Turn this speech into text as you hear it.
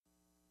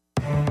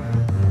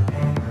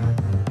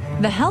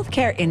The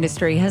healthcare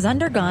industry has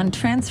undergone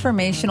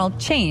transformational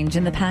change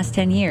in the past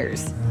 10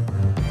 years,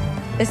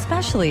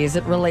 especially as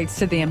it relates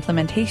to the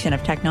implementation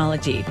of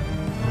technology.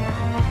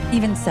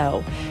 Even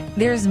so,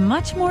 there's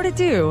much more to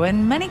do,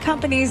 and many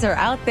companies are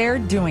out there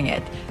doing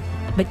it,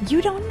 but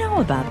you don't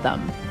know about them.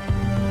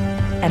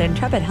 At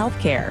Intrepid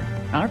Healthcare,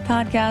 our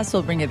podcast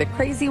will bring you the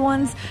crazy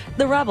ones,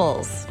 the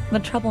rebels, the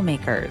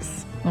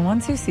troublemakers, the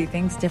ones who see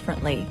things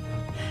differently.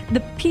 The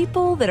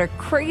people that are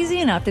crazy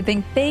enough to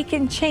think they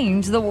can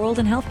change the world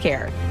in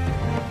healthcare.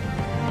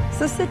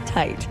 So sit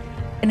tight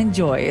and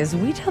enjoy as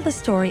we tell the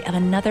story of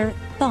another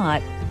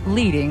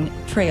thought-leading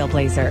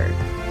trailblazer.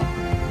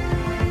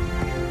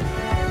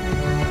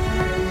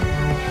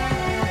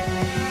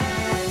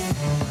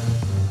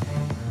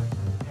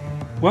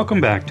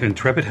 Welcome back to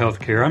Intrepid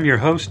Healthcare. I'm your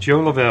host, Joe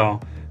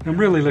Lavelle. I'm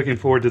really looking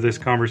forward to this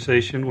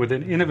conversation with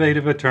an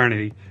innovative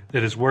attorney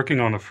that is working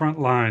on the front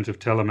lines of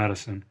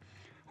telemedicine.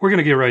 We're going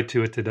to get right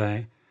to it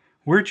today.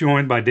 We're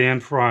joined by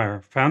Dan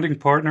Fryer, founding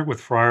partner with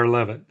Fryer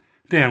Levitt.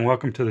 Dan,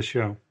 welcome to the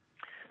show.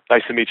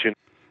 Nice to meet you.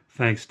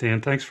 Thanks,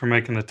 Dan. Thanks for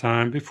making the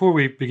time. Before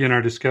we begin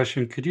our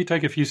discussion, could you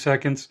take a few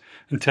seconds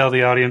and tell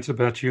the audience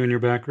about you and your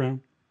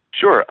background?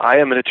 Sure. I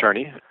am an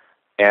attorney,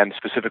 and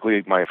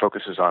specifically my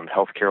focus is on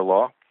healthcare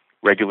law,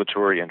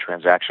 regulatory and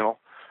transactional.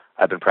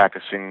 I've been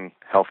practicing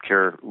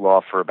healthcare law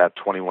for about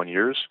 21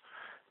 years.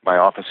 My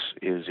office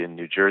is in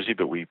New Jersey,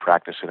 but we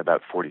practice in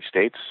about 40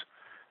 states.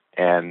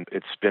 And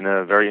it's been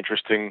a very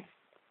interesting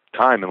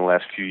time in the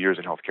last few years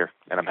in healthcare,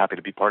 and I'm happy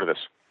to be part of this.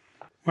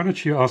 Why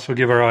don't you also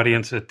give our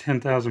audience a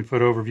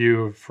 10,000-foot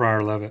overview of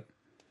Fryer Levitt?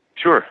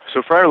 Sure.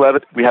 So Fryer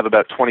Levitt, we have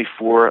about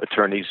 24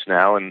 attorneys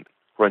now, and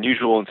we're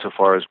unusual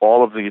insofar as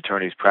all of the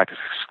attorneys practice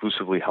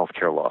exclusively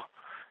healthcare law.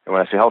 And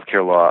when I say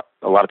healthcare law,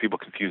 a lot of people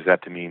confuse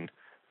that to mean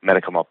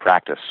medical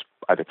malpractice,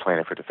 either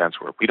plaintiff or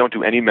defense work. We don't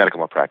do any medical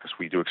malpractice.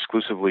 We do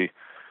exclusively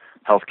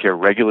healthcare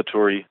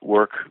regulatory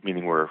work,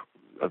 meaning we're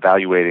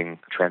evaluating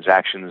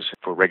transactions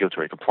for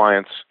regulatory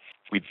compliance.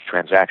 We do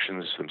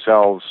transactions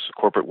themselves,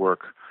 corporate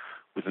work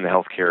within the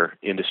healthcare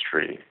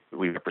industry.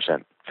 We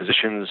represent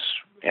physicians,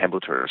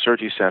 ambulatory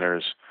surgery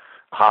centers,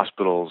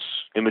 hospitals,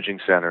 imaging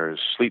centers,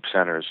 sleep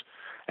centers,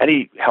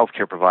 any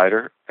healthcare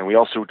provider. And we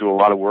also do a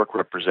lot of work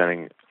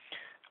representing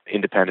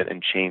independent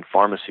and chain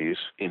pharmacies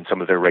in some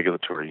of their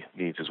regulatory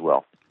needs as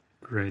well.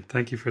 Great.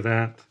 Thank you for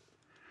that.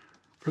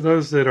 For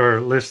those that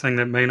are listening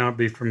that may not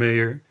be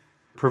familiar,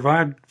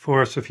 provide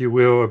for us, if you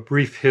will, a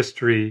brief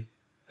history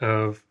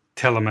of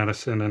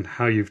telemedicine and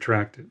how you've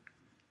tracked it.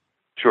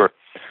 Sure.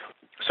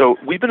 So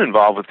we've been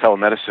involved with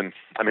telemedicine.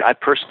 I've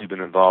personally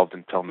been involved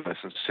in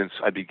telemedicine since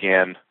I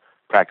began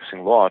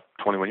practicing law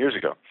 21 years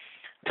ago.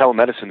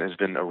 Telemedicine has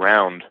been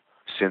around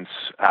since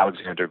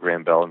Alexander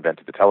Graham Bell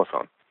invented the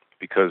telephone,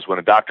 because when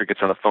a doctor gets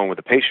on the phone with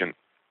a patient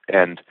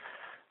and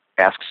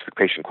asks the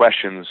patient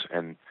questions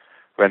and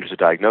renders a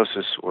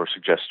diagnosis or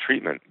suggests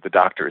treatment, the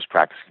doctor is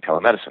practicing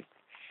telemedicine.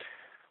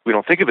 We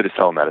don't think of it as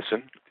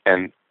telemedicine,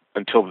 and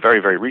until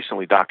very, very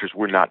recently, doctors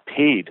were not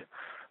paid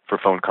for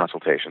phone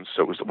consultations,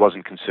 so it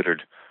wasn't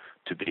considered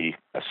to be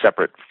a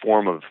separate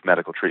form of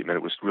medical treatment.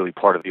 It was really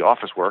part of the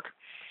office work,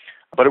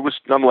 but it was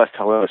nonetheless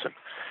telemedicine.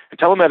 And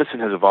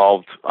telemedicine has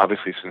evolved,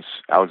 obviously, since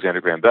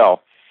Alexander Graham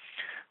Bell.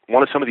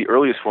 One of some of the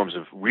earliest forms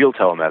of real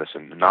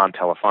telemedicine,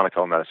 non-telephonic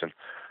telemedicine,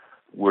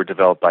 were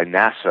developed by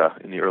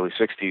NASA in the early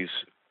 60s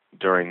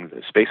during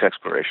the space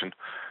exploration,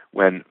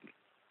 when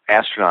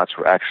astronauts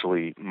were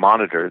actually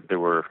monitored. They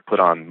were put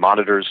on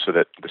monitors so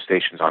that the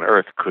stations on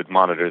Earth could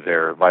monitor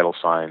their vital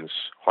signs,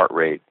 heart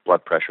rate,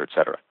 blood pressure,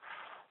 etc.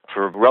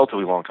 For a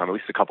relatively long time, at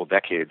least a couple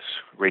decades,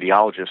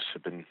 radiologists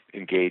have been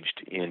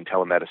engaged in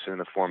telemedicine in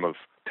the form of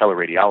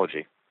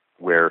teleradiology,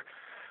 where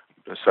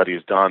a study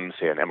is done,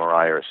 say an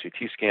MRI or a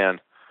CT scan.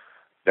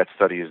 That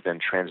study is then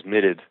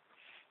transmitted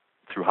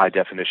through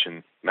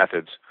high-definition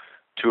methods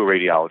to a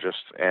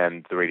radiologist,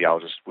 and the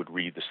radiologist would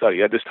read the study.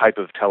 This type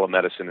of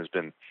telemedicine has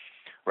been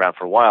around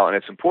for a while, and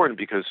it's important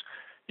because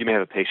you may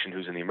have a patient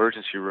who's in the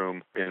emergency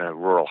room in a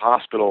rural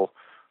hospital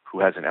who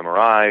has an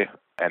MRI,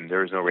 and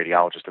there is no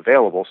radiologist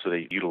available, so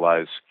they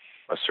utilize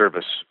a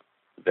service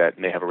that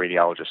may have a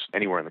radiologist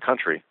anywhere in the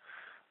country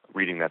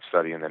reading that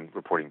study and then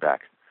reporting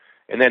back.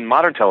 And then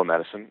modern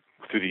telemedicine,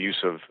 through the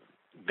use of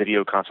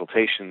video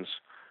consultations,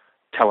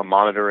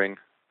 telemonitoring,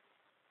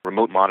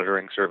 remote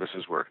monitoring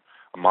services where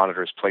a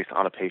monitor is placed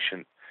on a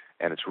patient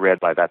and it's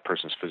read by that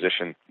person's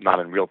physician, not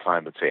in real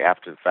time, but say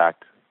after the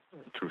fact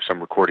through some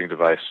recording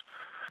device.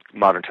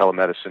 Modern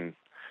telemedicine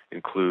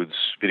includes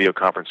video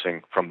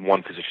conferencing from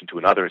one physician to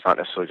another. It's not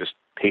necessarily just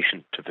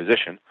patient to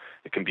physician.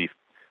 It can be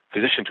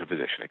physician to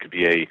physician. It could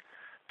be a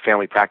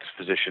family practice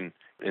physician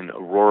in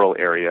a rural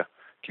area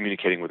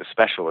communicating with a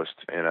specialist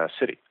in a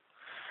city.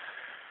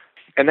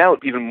 And now,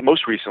 even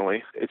most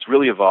recently, it's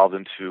really evolved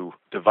into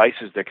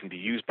devices that can be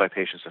used by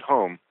patients at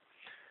home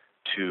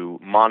to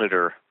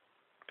monitor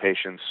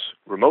patients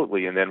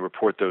remotely and then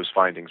report those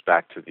findings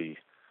back to the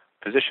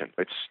physician.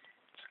 It's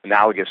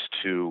analogous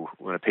to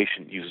when a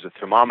patient uses a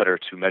thermometer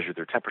to measure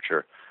their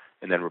temperature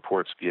and then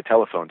reports via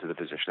telephone to the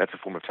physician. That's a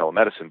form of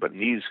telemedicine, but in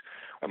these,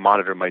 a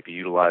monitor might be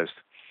utilized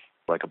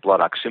like a blood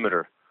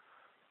oximeter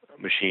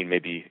machine may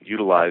be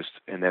utilized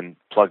and then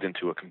plugged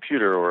into a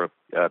computer or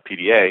a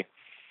PDA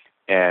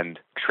and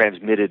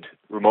transmitted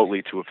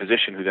remotely to a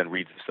physician who then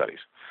reads the studies.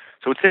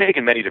 So it's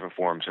taken many different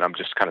forms, and I'm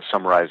just kind of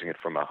summarizing it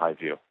from a high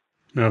view.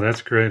 No,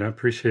 that's great. I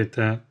appreciate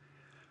that.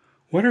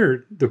 What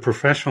are the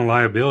professional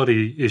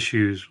liability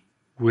issues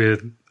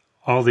with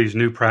all these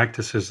new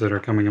practices that are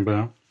coming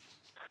about?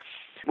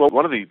 Well,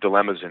 one of the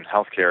dilemmas in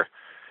healthcare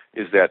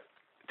is that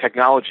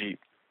technology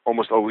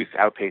almost always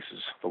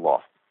outpaces the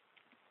law.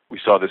 We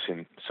saw this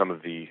in some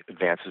of the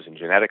advances in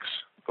genetics.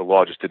 The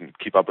law just didn't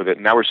keep up with it.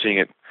 And now we're seeing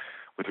it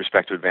with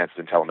respect to advances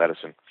in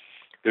telemedicine.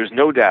 There's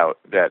no doubt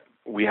that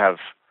we have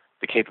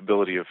the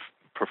capability of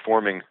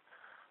performing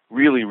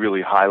really,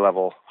 really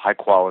high-level,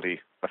 high-quality,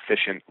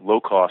 efficient,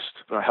 low-cost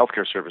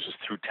healthcare services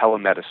through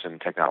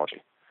telemedicine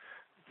technology.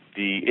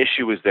 The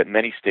issue is that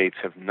many states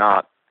have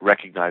not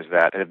recognized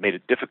that and have made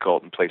it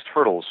difficult and placed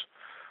hurdles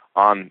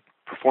on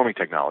performing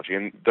technology.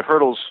 And the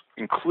hurdles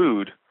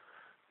include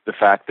the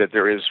fact that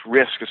there is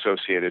risk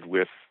associated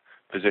with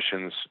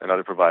physicians and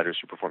other providers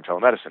who perform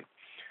telemedicine.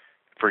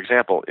 For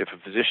example, if a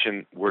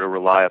physician were to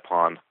rely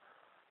upon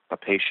a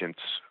patient's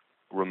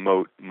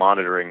remote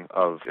monitoring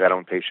of that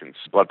own patient's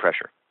blood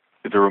pressure,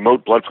 if the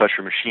remote blood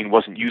pressure machine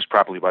wasn't used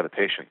properly by the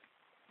patient,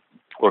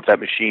 or if that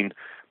machine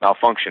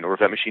malfunctioned, or if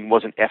that machine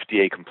wasn't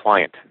FDA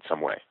compliant in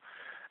some way,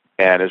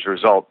 and as a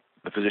result,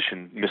 the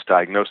physician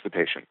misdiagnosed the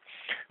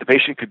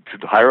patient could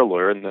hire a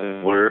lawyer, and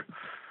the lawyer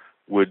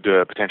would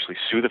potentially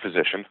sue the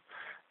physician,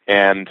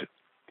 and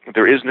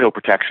there is no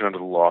protection under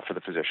the law for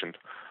the physician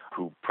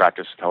who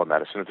practices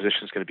telemedicine. The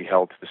physician is going to be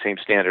held to the same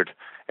standard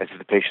as if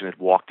the patient had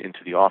walked into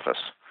the office.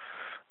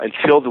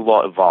 Until the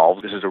law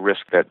evolves, this is a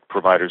risk that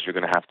providers are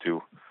going to have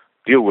to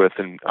deal with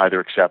and either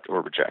accept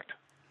or reject.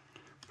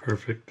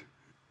 Perfect.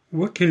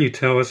 What can you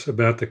tell us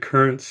about the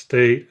current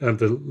state of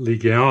the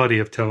legality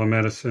of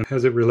telemedicine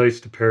as it relates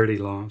to parity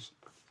laws?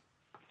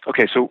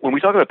 Okay, so when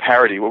we talk about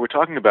parity, what we're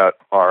talking about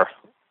are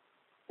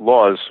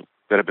laws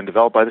that have been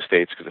developed by the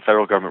states, because the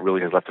federal government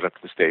really has left it up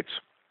to the states,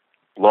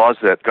 laws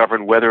that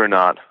govern whether or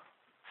not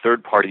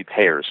third-party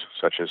payers,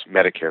 such as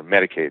Medicare,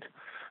 Medicaid,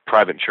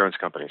 private insurance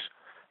companies,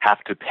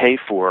 have to pay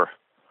for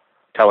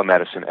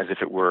telemedicine as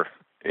if it were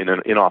in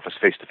an in-office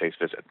face-to-face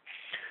visit.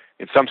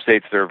 In some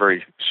states, there are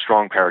very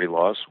strong parity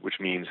laws, which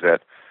means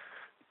that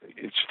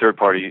third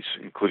parties,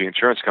 including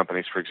insurance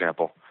companies, for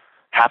example,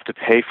 have to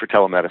pay for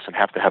telemedicine,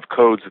 have to have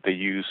codes that they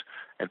use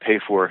and pay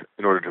for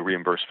in order to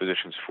reimburse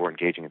physicians for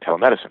engaging in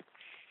telemedicine.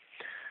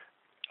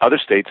 Other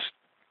states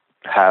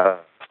have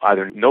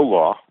either no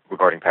law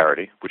regarding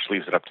parity, which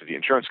leaves it up to the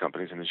insurance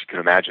companies, and as you can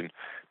imagine,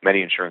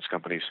 many insurance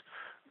companies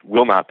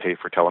will not pay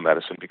for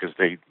telemedicine because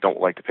they don't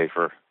like to pay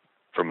for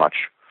much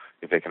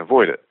if they can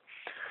avoid it.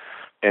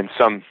 And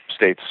some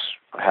states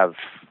have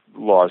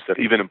laws that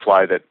even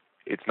imply that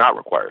it's not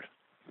required.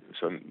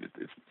 So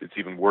it's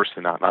even worse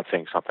than not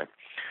saying something.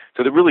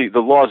 So the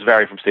laws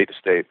vary from state to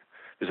state.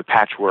 There's a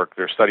patchwork.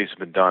 There are studies have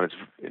been done.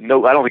 I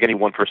don't think any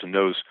one person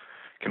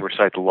can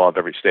recite the law of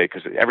every state,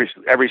 because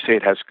every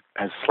state has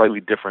slightly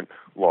different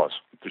laws.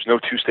 There's no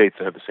two states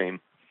that have the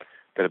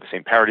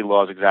same parity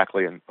laws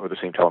exactly or the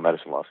same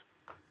telemedicine laws.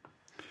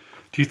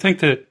 Do you think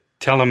that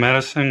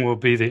telemedicine will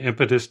be the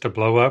impetus to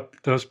blow up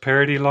those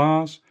parity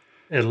laws,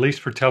 at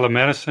least for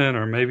telemedicine,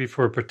 or maybe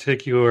for a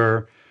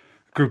particular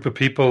group of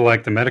people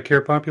like the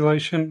Medicare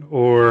population,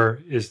 or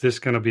is this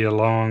going to be a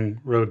long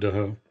road to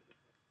hoe?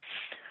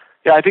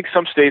 Yeah, I think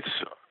some states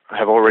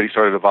have already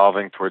started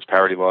evolving towards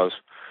parity laws,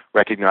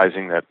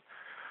 recognizing that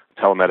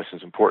telemedicine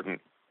is important.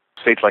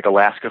 States like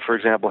Alaska, for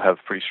example, have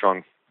pretty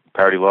strong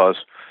parity laws.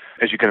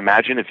 As you can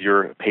imagine, if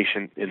you're a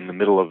patient in the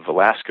middle of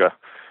Alaska,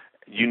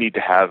 you need to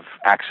have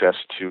access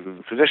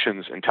to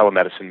physicians, and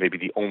telemedicine may be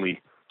the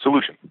only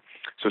solution.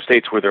 So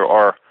states where there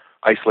are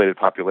isolated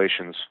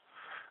populations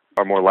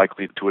are more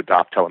likely to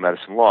adopt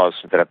telemedicine laws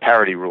that have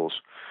parity rules.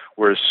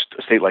 Whereas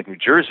a state like New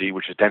Jersey,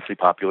 which is densely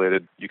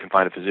populated, you can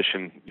find a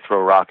physician, you throw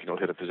a rock and you'll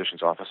hit a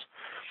physician's office.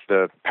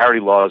 The parity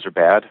laws are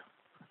bad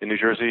in New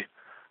Jersey.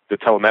 The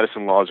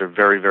telemedicine laws are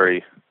very,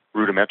 very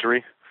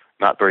rudimentary,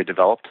 not very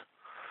developed.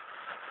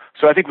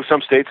 So I think with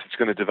some states it's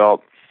going to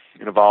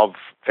evolve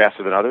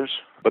faster than others,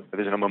 but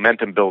there's a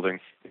momentum building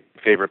in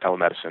favor of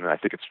telemedicine, and I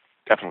think it's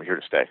definitely here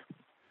to stay.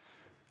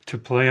 To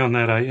play on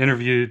that, I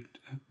interviewed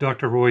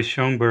Dr. Roy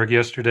Schoenberg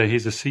yesterday.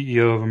 He's the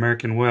CEO of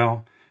American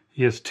Well.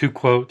 He has two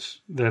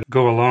quotes that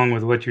go along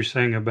with what you're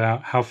saying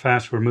about how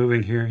fast we're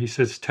moving here. He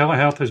says,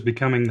 telehealth is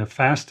becoming the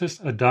fastest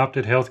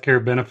adopted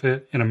healthcare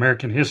benefit in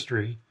American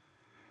history.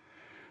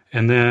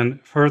 And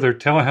then further,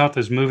 telehealth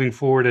is moving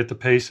forward at the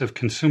pace of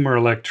consumer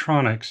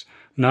electronics,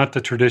 not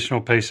the traditional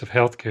pace of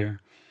healthcare.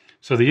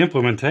 So the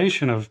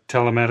implementation of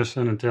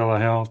telemedicine and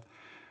telehealth,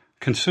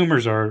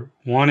 consumers are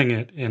wanting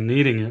it and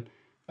needing it.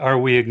 Are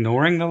we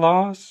ignoring the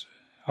laws?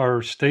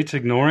 Are states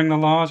ignoring the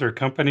laws? Are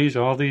companies,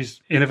 all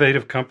these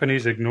innovative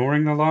companies,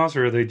 ignoring the laws?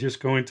 Or are they just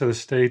going to the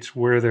states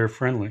where they're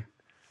friendly?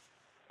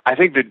 I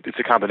think that it's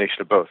a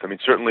combination of both. I mean,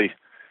 certainly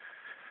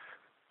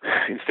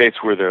in states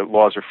where the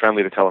laws are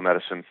friendly to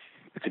telemedicine,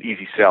 it's an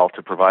easy sell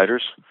to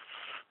providers.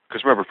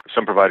 Because remember,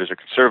 some providers are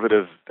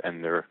conservative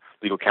and their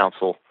legal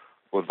counsel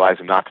will advise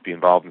them not to be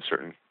involved in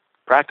certain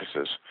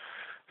practices.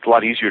 It's a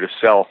lot easier to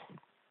sell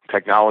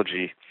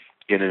technology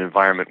in an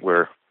environment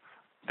where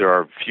there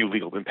are few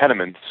legal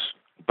impediments.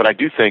 But I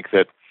do think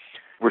that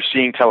we're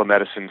seeing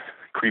telemedicine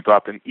creep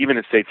up, and even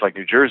in states like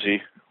New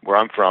Jersey, where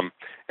I'm from,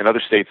 and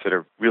other states that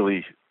are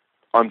really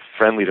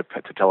unfriendly to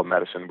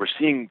telemedicine, we're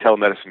seeing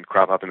telemedicine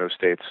crop up in those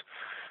states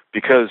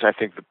because I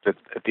think that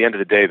at the end of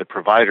the day, the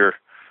provider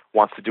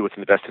wants to do what's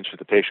in the best interest of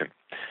the patient.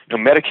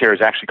 Medicare has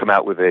actually come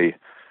out with a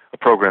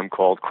program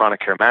called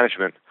chronic care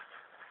management,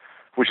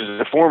 which is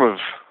a form of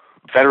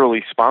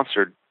federally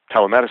sponsored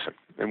telemedicine.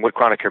 And what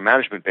chronic care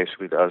management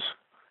basically does,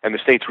 and the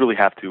states really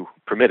have to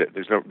permit it.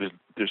 There's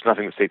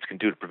nothing the states can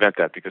do to prevent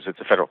that because it's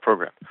a federal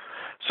program.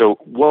 So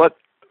what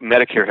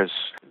Medicare has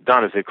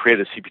done is they've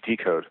created a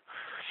CPT code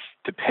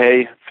to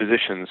pay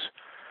physicians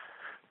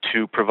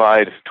to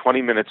provide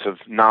 20 minutes of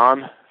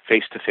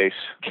non-face-to-face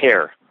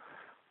care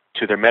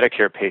to their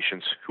Medicare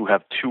patients who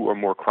have 2 or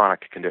more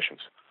chronic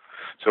conditions.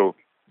 So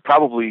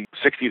probably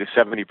 60 to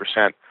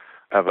 70%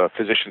 of a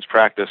physician's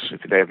practice,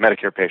 if they have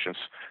Medicare patients,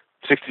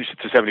 60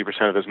 to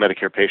 70% of those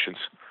Medicare patients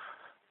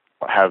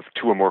have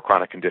 2 or more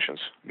chronic conditions.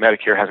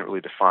 Medicare hasn't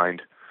really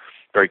defined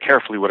very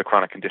carefully what a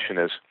chronic condition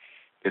is.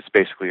 It's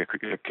basically a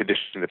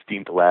condition that's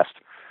deemed to last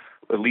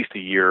at least a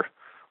year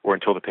or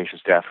until the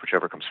patient's death,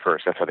 whichever comes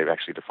first. That's how they've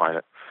actually defined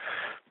it.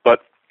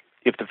 But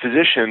if the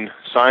physician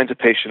signs a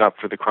patient up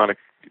for the chronic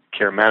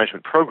care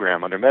management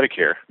program under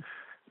Medicare,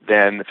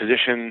 then the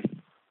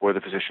physician or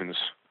the physician's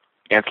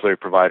ancillary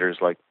providers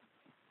like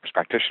nurse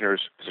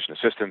practitioners, physician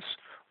assistants,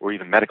 or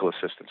even medical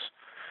assistants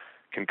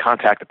can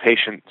contact the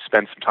patient,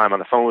 spend some time on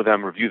the phone with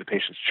them, review the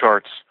patient's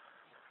charts,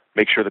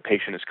 make sure the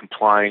patient is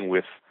complying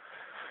with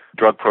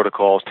drug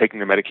protocols, taking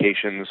their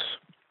medications,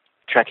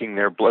 checking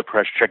their blood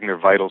pressure, checking their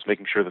vitals,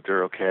 making sure that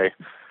they're okay.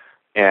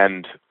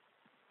 And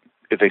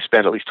if they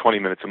spend at least 20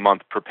 minutes a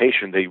month per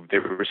patient, they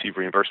receive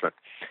reimbursement.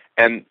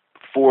 And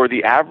for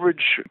the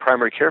average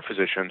primary care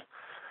physician,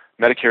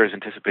 Medicare has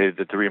anticipated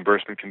that the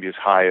reimbursement can be as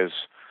high as,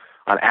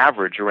 on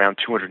average, around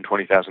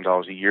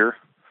 $220,000 a year,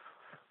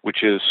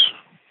 which is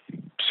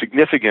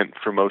significant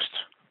for most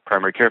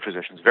primary care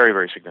physicians, very,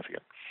 very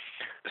significant.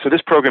 So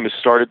this program has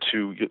started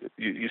to,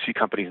 you see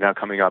companies now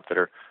coming up that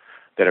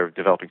are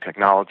developing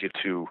technology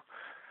to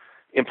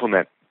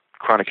implement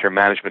chronic care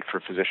management for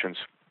physicians.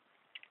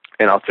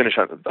 And I'll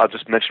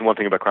just mention one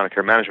thing about chronic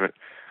care management.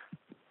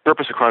 The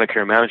purpose of chronic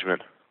care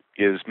management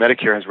is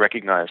Medicare has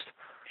recognized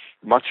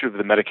much of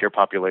the Medicare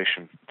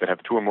population that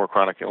have 2 or more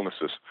chronic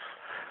illnesses.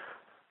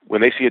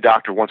 When they see a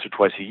doctor once or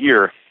twice a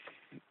year,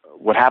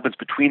 what happens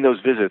between those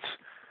visits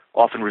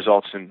often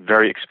results in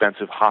very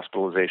expensive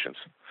hospitalizations.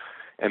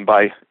 And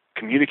by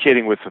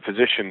communicating with the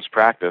physician's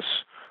practice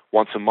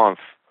once a month,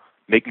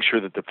 making sure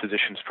that the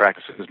physician's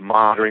practice is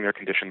monitoring their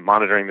condition,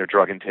 monitoring their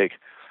drug intake,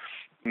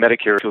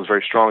 Medicare feels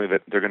very strongly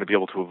that they're going to be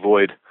able to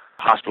avoid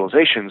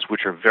hospitalizations,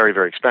 which are very,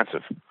 very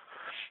expensive.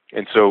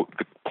 And so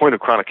the point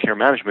of chronic care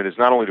management is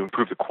not only to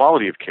improve the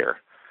quality of care,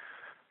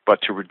 but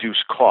to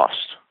reduce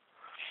cost.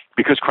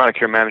 Because chronic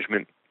care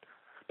management,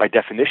 by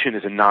definition,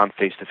 is a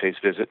non-face-to-face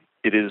visit,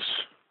 it is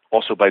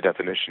also, by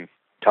definition,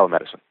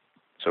 telemedicine.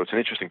 So it's an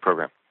interesting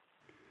program.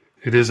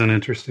 It is an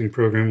interesting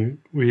program.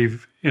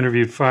 We've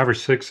interviewed 5 or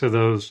 6 of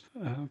those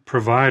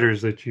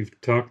providers that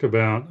you've talked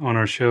about on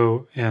our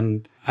show,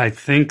 and I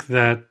think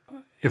that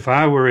if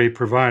I were a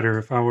provider,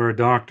 if I were a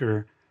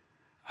doctor,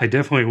 I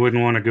definitely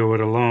wouldn't want to go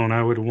it alone.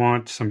 I would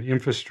want some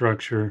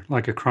infrastructure,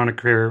 like a chronic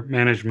care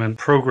management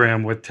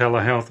program with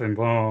telehealth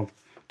involved,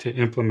 to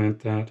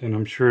implement that, and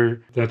I'm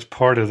sure that's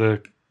part of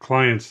the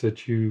clients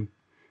that you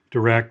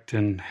direct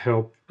and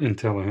help in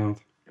telehealth.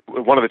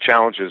 One of the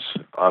challenges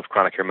of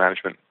chronic care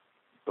management,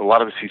 a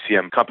lot of the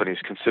CCM companies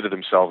consider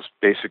themselves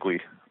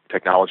basically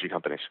technology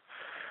companies.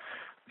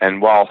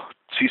 And while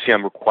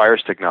CCM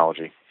requires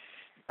technology,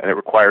 and it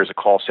requires a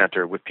call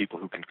center with people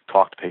who can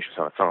talk to patients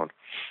on the phone,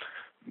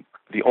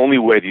 the only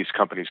way these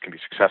companies can be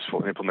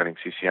successful in implementing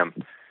CCM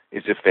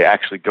is if they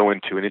actually go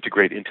into and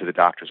integrate into the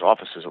doctor's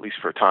offices, at least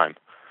for a time,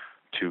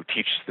 to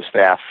teach the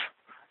staff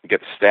and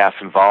get the staff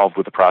involved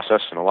with the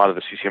process. And a lot of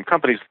the CCM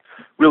companies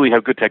really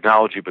have good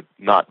technology, but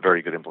not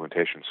very good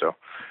implementation. So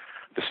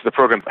the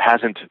program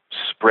hasn't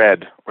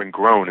spread or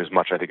grown as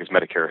much, I think, as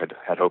Medicare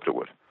had hoped it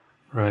would.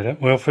 Right.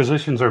 Well,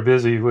 physicians are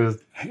busy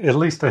with at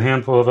least a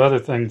handful of other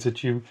things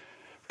that you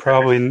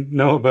probably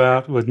know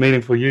about with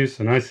meaningful use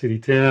and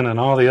ICD-10 and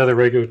all the other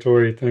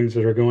regulatory things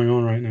that are going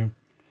on right now.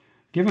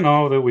 Given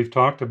all that we've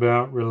talked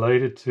about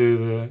related to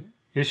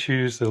the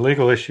issues, the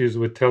legal issues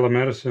with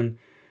telemedicine,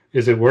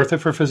 is it worth it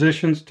for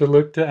physicians to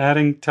look to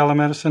adding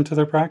telemedicine to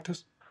their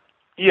practice?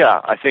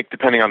 Yeah, I think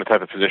depending on the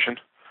type of physician.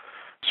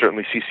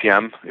 Certainly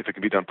CCM, if it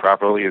can be done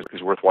properly,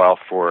 is worthwhile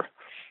for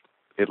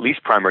at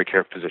least primary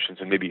care physicians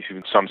and maybe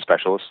even some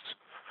specialists.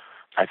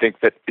 I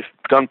think that if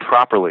done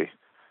properly,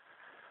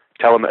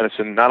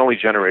 telemedicine not only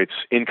generates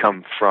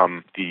income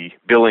from the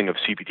billing of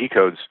CPT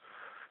codes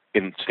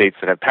in states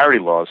that have parity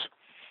laws,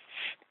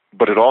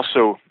 but it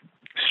also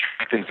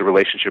strengthens the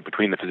relationship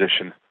between the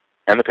physician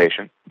and the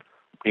patient.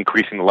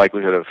 increasing the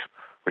likelihood of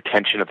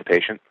retention of the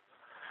patient.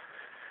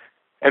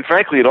 And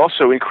frankly, it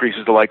also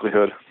increases the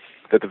likelihood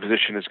that the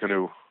physician is going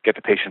to get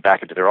the patient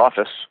back into their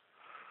office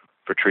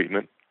for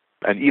treatment.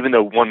 And even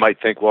though one might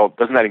think, well,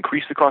 doesn't that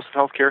increase the cost of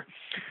healthcare?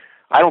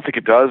 I don't think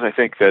it does. I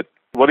think that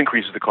what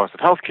increases the cost of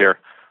healthcare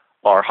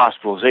are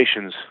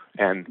hospitalizations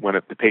and when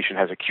the patient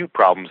has acute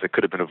problems that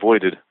could have been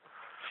avoided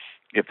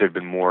if there had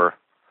been more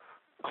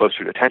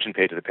closer attention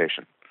paid to the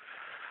patient.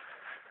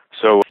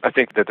 So I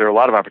think that there are a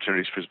lot of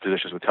opportunities for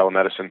physicians with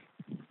telemedicine,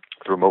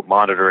 the remote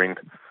monitoring,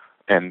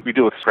 and we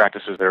deal with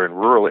practices that are in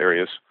rural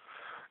areas.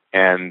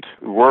 And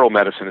rural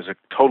medicine is a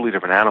totally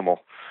different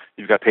animal.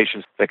 You've got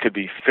patients that could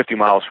be 50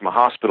 miles from a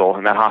hospital,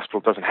 and that hospital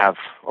doesn't have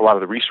a lot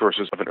of the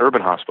resources of an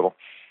urban hospital.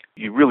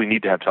 You really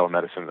need to have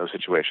telemedicine in those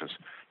situations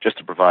just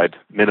to provide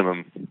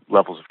minimum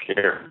levels of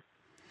care.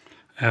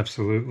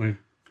 Absolutely.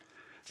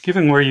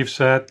 Given where you've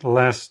sat the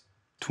last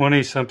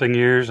 20-something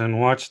years and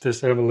watched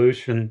this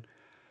evolution,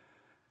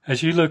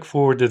 as you look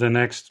forward to the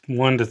next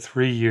 1 to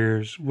 3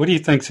 years, what do you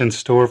think's in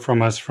store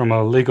from us from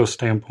a legal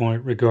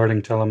standpoint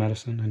regarding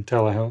telemedicine and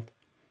telehealth?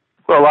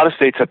 Well, a lot of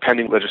states have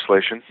pending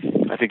legislation.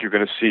 I think you're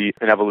going to see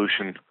an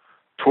evolution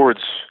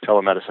towards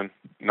telemedicine,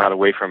 not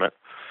away from it.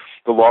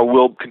 The law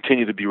will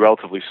continue to be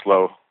relatively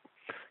slow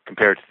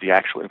compared to the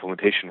actual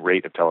implementation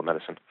rate of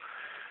telemedicine.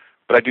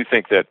 But I do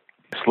think that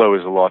slow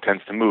as the law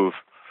tends to move,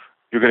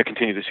 you're going to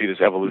continue to see this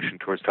evolution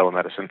towards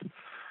telemedicine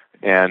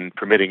and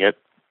permitting it.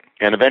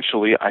 And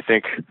eventually, I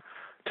think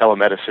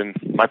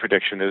telemedicine, my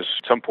prediction is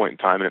at some point in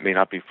time, and it may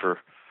not be for a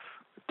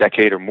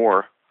decade or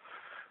more,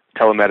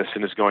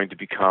 telemedicine is going to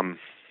become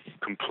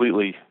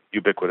completely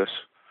ubiquitous,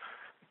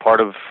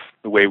 part of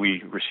the way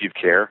we receive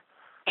care.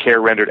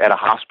 Care rendered at a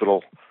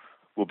hospital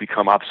will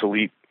become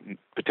obsolete,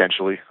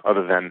 potentially,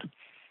 other than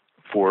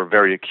for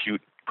very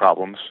acute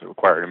problems that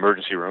require an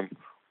emergency room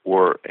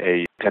or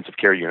a intensive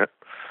care unit.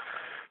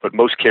 But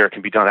most care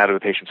can be done out of the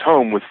patient's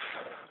home with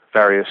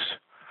various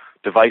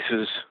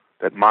devices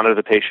that monitor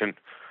the patient,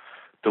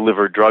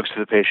 deliver drugs to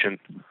the patient,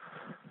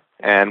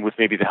 and with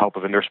maybe the help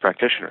of a nurse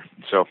practitioner.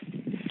 So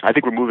I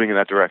think we're moving in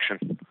that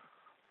direction,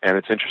 and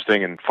it's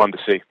interesting and fun to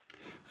see.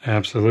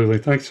 Absolutely.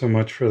 Thanks so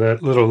much for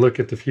that little look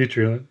at the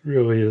future. That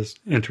really is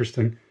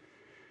interesting.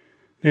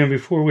 And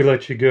before we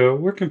let you go,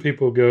 where can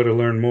people go to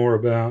learn more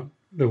about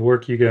the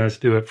work you guys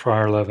do at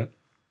Friar Levitt?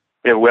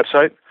 We have a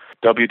website,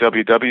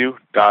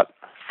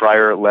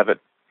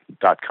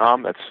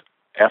 www.friarlevitt.com. That's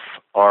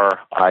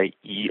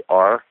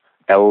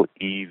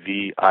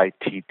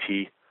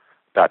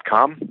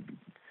FRIERLEVITT.com.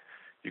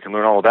 You can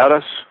learn all about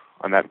us.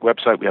 On that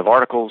website, we have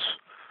articles.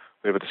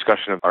 We have a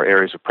discussion of our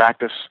areas of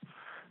practice.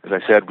 As I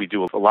said, we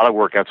do a lot of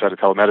work outside of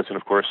telemedicine,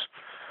 of course,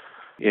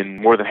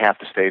 in more than half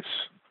the states.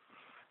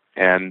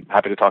 And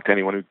happy to talk to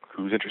anyone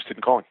who's interested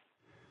in calling.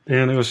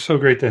 Dan, it was so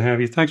great to have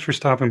you. Thanks for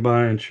stopping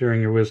by and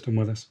sharing your wisdom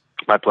with us.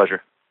 My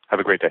pleasure. Have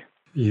a great day.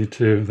 You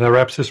too. That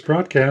wraps this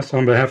broadcast.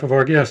 On behalf of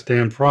our guest,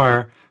 Dan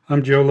Fryer,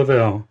 I'm Joe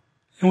Lavelle,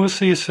 and we'll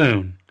see you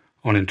soon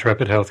on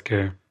Intrepid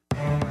Healthcare.